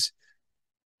think is,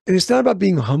 and it's not about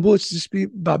being humble, it's just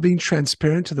about being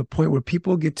transparent to the point where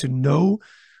people get to know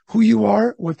who you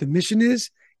are, what the mission is,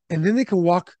 and then they can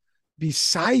walk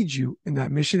beside you in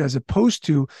that mission, as opposed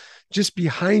to just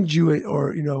behind you,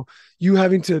 or you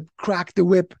having to crack the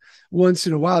whip once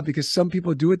in a while, because some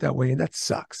people do it that way, and that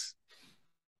sucks.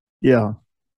 Yeah,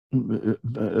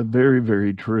 very,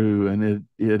 very true. And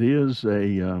it is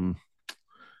a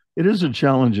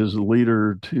challenge as a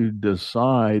leader to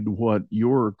decide what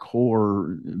your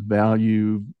core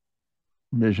value,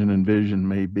 mission, and vision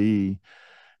may be.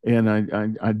 And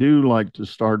I do like to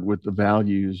start with the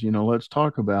values. Let's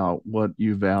talk about what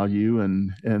you value.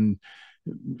 And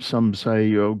some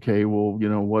say, okay, well,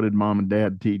 what did mom and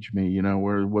dad teach me?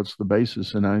 What's the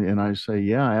basis? And I say,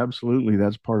 yeah, absolutely,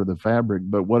 that's part of the fabric.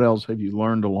 But what else have you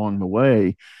learned along the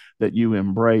way that you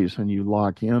embrace and you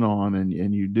lock in on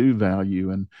and you do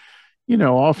value? And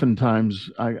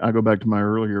oftentimes I go back to my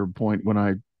earlier point when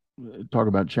I talk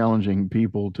about challenging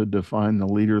people to define the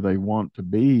leader they want to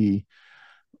be.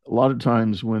 A lot of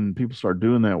times when people start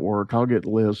doing that work, I'll get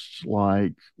lists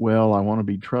like, well, I want to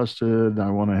be trusted. I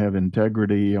want to have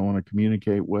integrity. I want to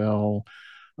communicate well.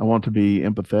 I want to be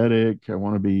empathetic. I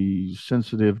want to be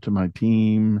sensitive to my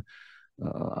team.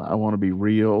 I want to be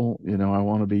real. I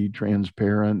want to be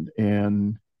transparent.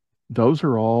 And those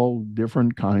are all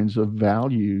different kinds of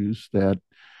values that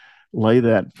lay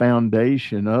that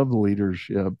foundation of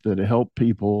leadership that help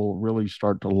people really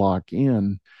start to lock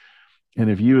in. And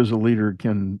if you as a leader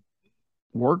can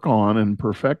work on and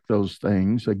perfect those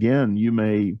things, again, you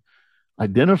may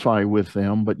identify with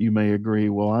them, but you may agree,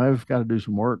 well, I've got to do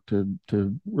some work to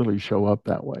really show up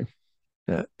that way.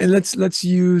 Yeah. And let's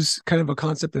use kind of a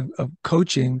concept of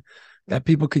coaching that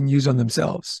people can use on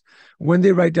themselves. When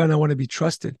they write down, I want to be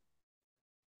trusted,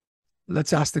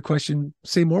 let's ask the question,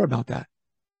 say more about that.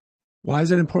 Why is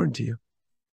that important to you?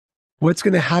 What's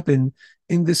going to happen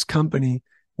in this company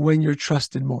when you're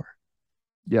trusted more?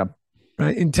 Yeah.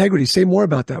 Right. Integrity. Say more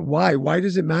about that. Why? Why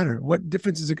does it matter? What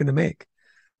difference is it going to make?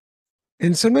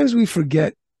 And sometimes we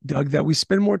forget, Doug, that we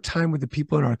spend more time with the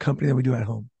people in our company than we do at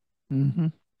home. Mm-hmm.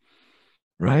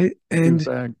 Right.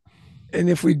 And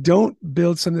if we don't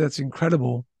build something that's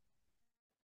incredible,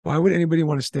 why would anybody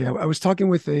want to stay? I was talking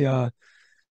with a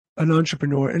an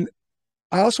entrepreneur, and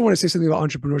I also want to say something about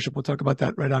entrepreneurship. We'll talk about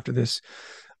that right after this.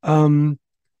 We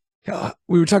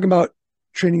were talking about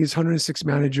training his 106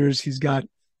 managers. He's got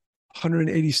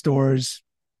 180 stores,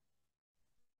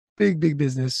 big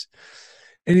business.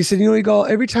 And he said, Yigal,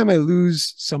 every time I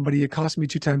lose somebody, it costs me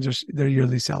 2 times their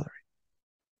yearly salary.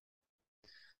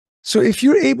 So if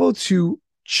you're able to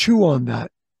chew on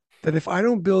that if I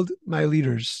don't build my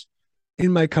leaders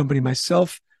in my company,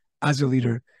 myself as a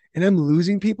leader, and I'm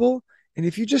losing people, and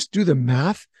if you just do the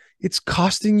math, it's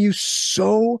costing you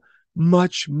so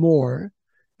much more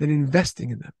than investing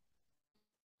in them.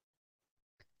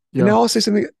 Yeah. And now I'll say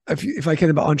something, if I can,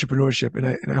 about entrepreneurship,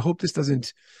 and I hope this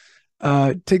doesn't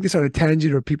take this on a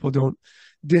tangent or people don't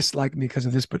dislike me because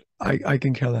of this, but I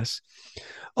can care less.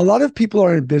 A lot of people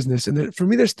are in business, and for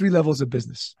me, there's 3 levels of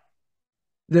business.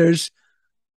 There's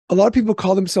a lot of people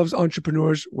call themselves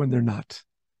entrepreneurs when they're not.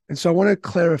 And so I want to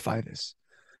clarify this.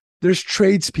 There's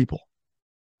tradespeople,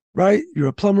 right? You're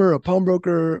a plumber, a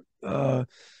pawnbroker,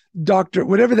 doctor,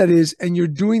 whatever that is, and you're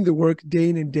doing the work day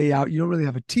in and day out. You don't really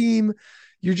have a team.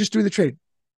 You're just doing the trade.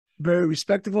 Very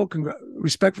respectable.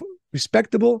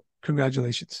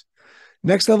 Congratulations.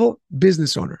 Next level,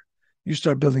 business owner. You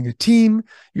start building a team.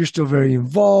 You're still very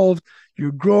involved.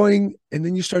 You're growing. And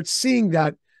then you start seeing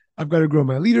that I've got to grow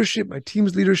my leadership, my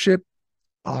team's leadership.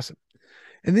 Awesome.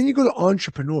 And then you go to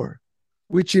entrepreneur,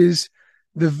 which is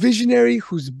the visionary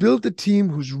who's built the team,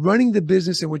 who's running the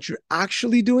business, and what you're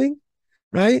actually doing,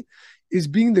 right, is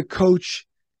being the coach,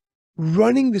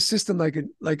 running the system like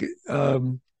in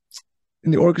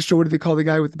the orchestra. What do they call the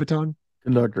guy with the baton?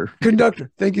 Conductor.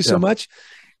 Thank you so much.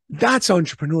 That's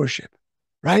entrepreneurship,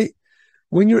 right?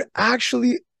 When you're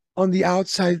actually on the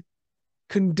outside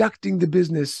conducting the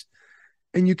business,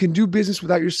 and you can do business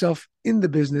without yourself in the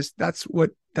business, that's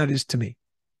what that is to me.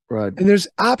 Right. And there's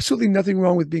absolutely nothing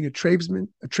wrong with being a tradesman,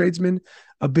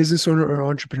 a business owner, or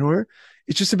entrepreneur.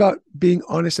 It's just about being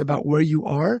honest about where you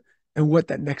are and what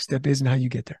that next step is and how you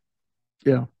get there.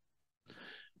 Yeah.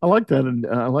 I like that. And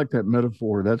I like that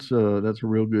metaphor. That's a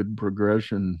real good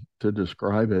progression to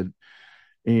describe it.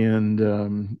 And,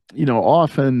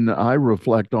 often I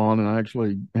reflect on, and I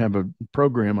actually have a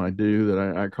program I do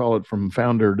that I call it From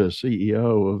Founder to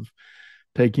CEO, of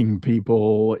taking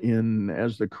people in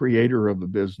as the creator of a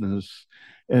business.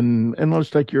 And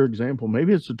let's take your example.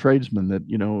 Maybe it's a tradesman that,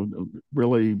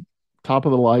 really top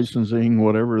of the licensing,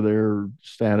 whatever their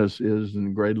status is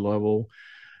and grade level.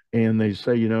 And they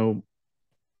say,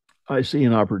 I see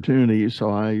an opportunity, so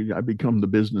I become the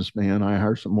businessman. I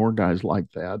hire some more guys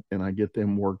like that, and I get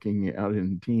them working out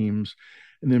in teams.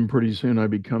 And then pretty soon I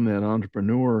become that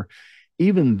entrepreneur.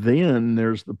 Even then,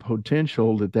 there's the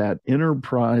potential that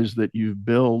enterprise that you've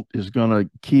built is going to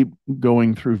keep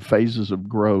going through phases of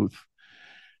growth.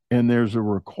 And there's a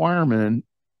requirement.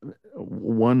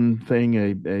 One thing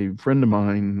a friend of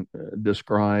mine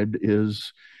described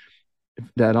is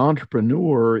that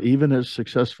entrepreneur, even as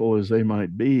successful as they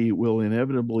might be, will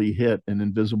inevitably hit an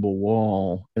invisible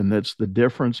wall. And that's the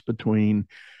difference between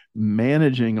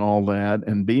managing all that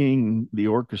and being the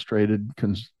orchestrated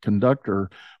conductor,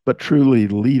 but truly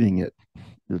leading it.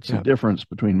 It's a difference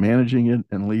between managing it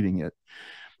and leading it.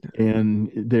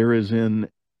 And there is an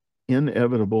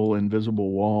inevitable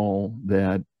invisible wall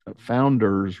that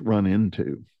founders run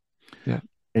into. Yeah.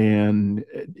 And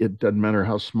it doesn't matter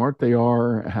how smart they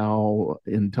are, how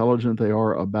intelligent they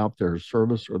are about their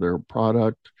service or their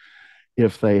product.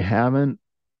 If they haven't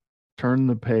turned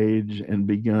the page and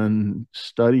begun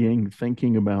studying,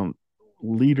 thinking about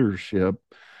leadership,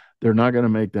 they're not going to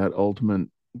make that ultimate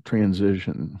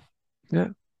transition. Yeah.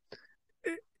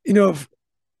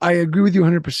 I agree with you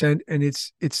 100%. And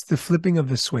it's the flipping of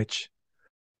the switch.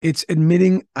 It's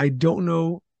admitting I don't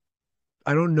know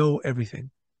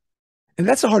everything. And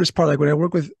that's the hardest part. Like when I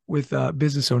work with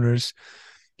business owners,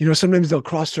 sometimes they'll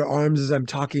cross their arms as I'm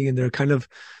talking and they're kind of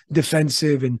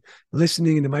defensive and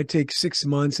listening, and it might take 6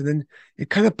 months. And then it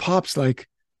kind of pops like,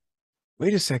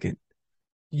 wait a second,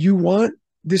 you want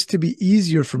this to be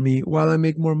easier for me while I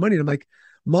make more money. And I'm like,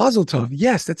 Mazel tov.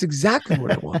 Yes, that's exactly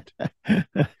what I want.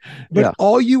 But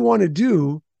all you want to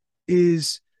do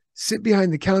is sit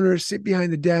behind the counter, sit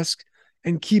behind the desk,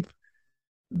 and keep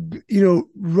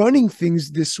running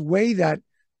things this way that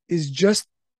is just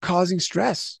causing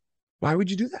stress. Why would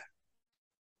you do that?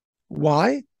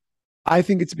 Why? I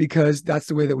think it's because that's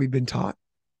the way that we've been taught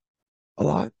a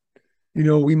lot.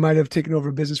 We might have taken over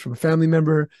a business from a family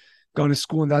member, gone to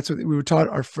school, and that's what we were taught.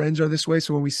 Our friends are this way.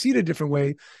 So when we see it a different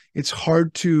way, it's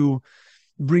hard to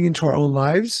bring into our own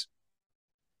lives.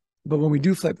 But when we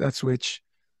do flip that switch,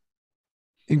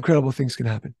 incredible things can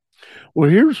happen. Well,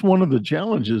 here's one of the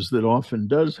challenges that often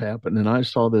does happen, and I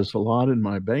saw this a lot in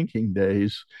my banking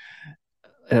days.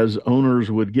 As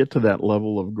owners would get to that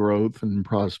level of growth and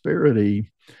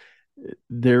prosperity,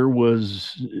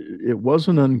 it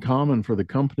wasn't uncommon for the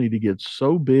company to get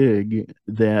so big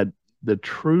that the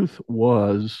truth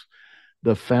was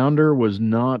the founder was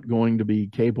not going to be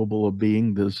capable of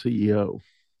being the CEO.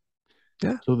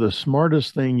 Yeah. So the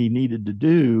smartest thing he needed to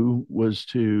do was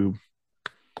to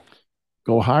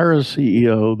go hire a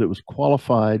CEO that was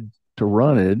qualified to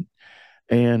run it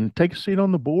and take a seat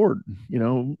on the board.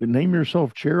 Name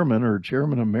yourself chairman or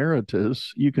chairman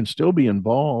emeritus. You can still be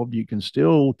involved. You can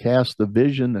still cast the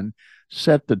vision and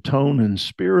set the tone and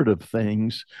spirit of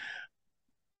things.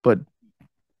 But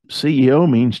CEO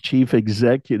means chief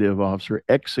executive officer,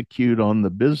 execute on the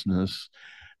business.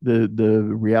 The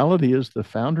reality is the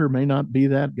founder may not be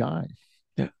that guy.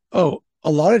 Yeah. Oh,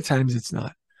 a lot of times it's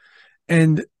not.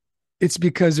 And it's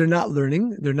because they're not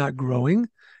learning, they're not growing.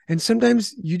 And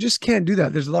sometimes you just can't do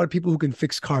that. There's a lot of people who can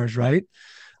fix cars, right?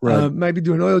 Right. Might be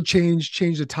doing oil change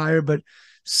the tire, but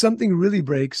something really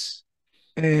breaks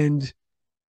and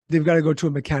they've got to go to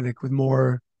a mechanic with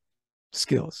more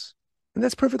skills. And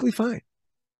that's perfectly fine.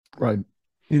 Right.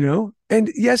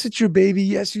 And yes, it's your baby.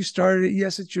 Yes, you started it.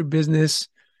 Yes, it's your business.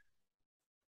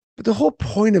 But the whole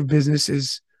point of business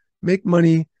is make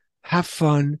money, have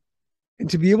fun, and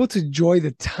to be able to enjoy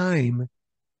the time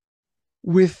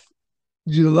with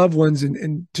your loved ones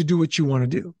and to do what you want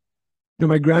to do.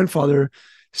 My grandfather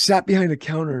sat behind a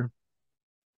counter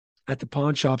at the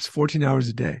pawn shops 14 hours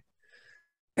a day.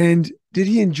 And did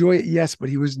he enjoy it? Yes, but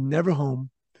he was never home.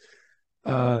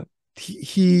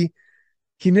 He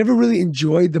never really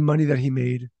enjoyed the money that he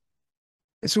made.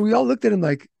 And so we all looked at him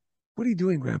like, what are you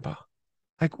doing, Grandpa?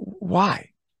 Like, why?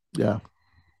 Yeah.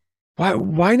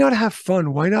 Why not have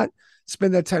fun? Why not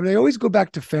spend that time? And I always go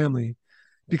back to family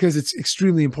because it's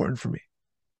extremely important for me.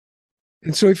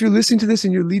 And so if you're listening to this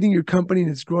and you're leading your company and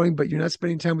it's growing, but you're not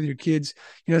spending time with your kids,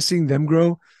 you're not seeing them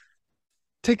grow,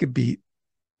 take a beat.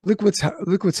 Look what's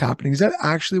happening. Is that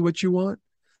actually what you want?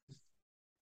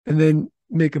 And then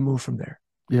make a move from there.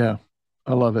 Yeah,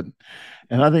 I love it.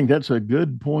 And I think that's a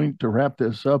good point to wrap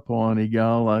this up on,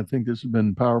 Igal. I think this has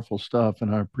been powerful stuff,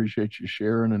 and I appreciate you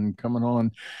sharing and coming on.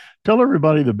 Tell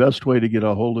everybody the best way to get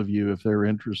a hold of you if they're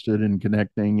interested in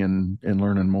connecting and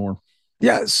learning more.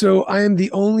 Yeah, so I am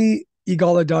the only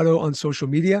Igal Adodo on social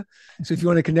media. So if you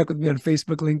want to connect with me on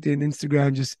Facebook, LinkedIn,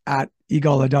 Instagram, just at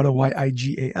Igal Adodo,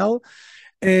 YIGAL.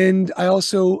 And I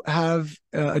also have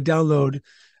a download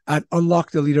at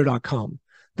unlocktheleader.com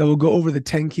that will go over the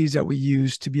 10 keys that we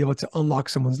use to be able to unlock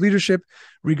someone's leadership,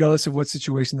 regardless of what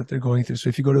situation that they're going through. So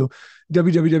if you go to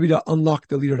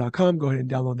www.unlocktheleader.com, go ahead and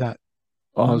download that.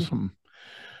 Awesome.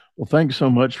 Well, thanks so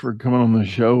much for coming on the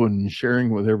show and sharing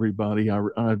with everybody.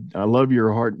 I love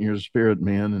your heart and your spirit,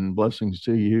 man, and blessings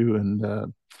to you.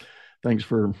 And thanks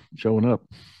for showing up.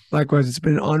 Likewise, it's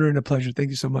been an honor and a pleasure. Thank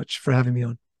you so much for having me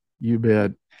on. You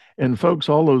bet. And folks,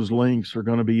 all those links are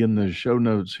going to be in the show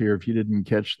notes here. If you didn't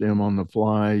catch them on the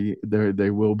fly, they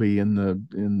will be in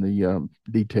the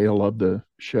detail of the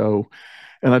show.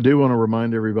 And I do want to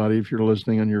remind everybody, if you're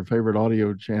listening on your favorite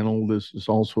audio channel, this is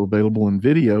also available in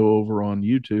video over on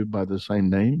YouTube by the same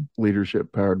name,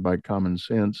 Leadership Powered by Common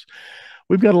Sense.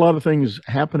 We've got a lot of things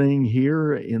happening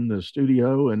here in the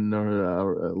studio, and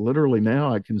literally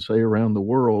now I can say around the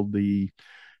world, the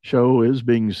show is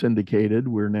being syndicated.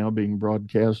 We're now being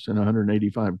broadcast in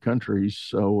 185 countries.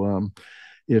 So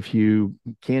if you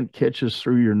can't catch us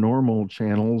through your normal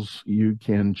channels, you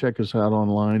can check us out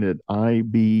online at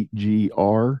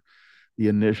IBGR, the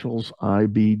initials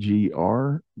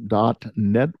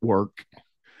IBGR.network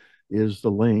is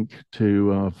the link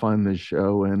to find this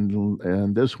show.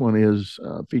 And this one is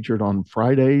featured on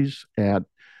Fridays at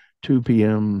 2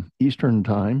 p.m. Eastern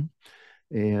Time.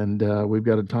 And we've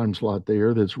got a time slot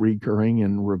there that's recurring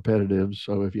and repetitive.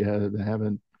 So if you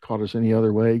haven't caught us any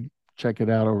other way, check it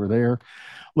out over there.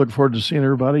 Look forward to seeing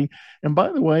everybody. And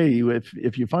by the way,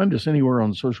 if you find us anywhere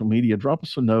on social media, drop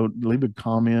us a note, leave a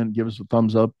comment, give us a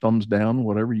thumbs up, thumbs down,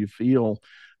 whatever you feel.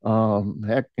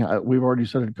 Heck, we've already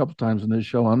said it a couple times in this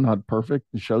show. I'm not perfect.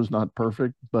 The show's not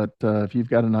perfect. But if you've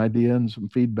got an idea and some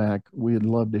feedback, we'd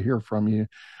love to hear from you.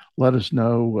 Let us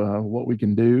know what we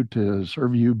can do to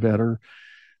serve you better,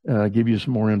 give you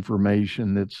some more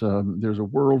information. There's a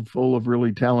world full of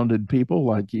really talented people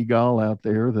like Igal out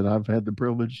there that I've had the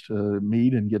privilege to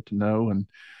meet and get to know. And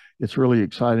it's really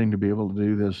exciting to be able to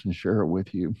do this and share it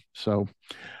with you. So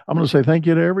I'm going to say thank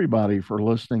you to everybody for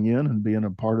listening in and being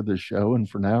a part of this show. And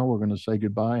for now, we're going to say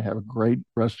goodbye. Have a great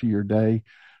rest of your day.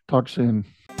 Talk soon.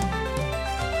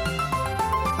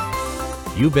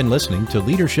 You've been listening to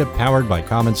Leadership Powered by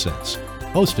Common Sense,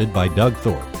 hosted by Doug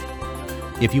Thorpe.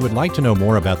 If you would like to know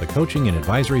more about the coaching and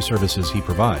advisory services he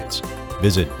provides,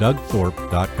 visit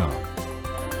dougthorpe.com.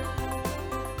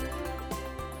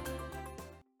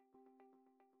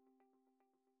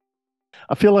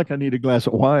 I feel like I need a glass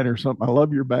of wine or something. I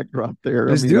love your backdrop there.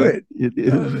 Let's do it.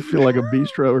 I feel like a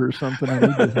bistro or something.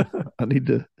 I need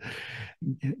to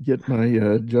get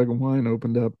my jug of wine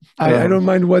opened up. I don't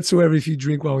mind whatsoever if you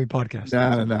drink while we podcast.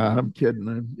 No, I'm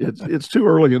kidding. It's too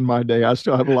early in my day. I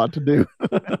still have a lot to do.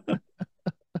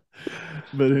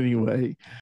 But anyway,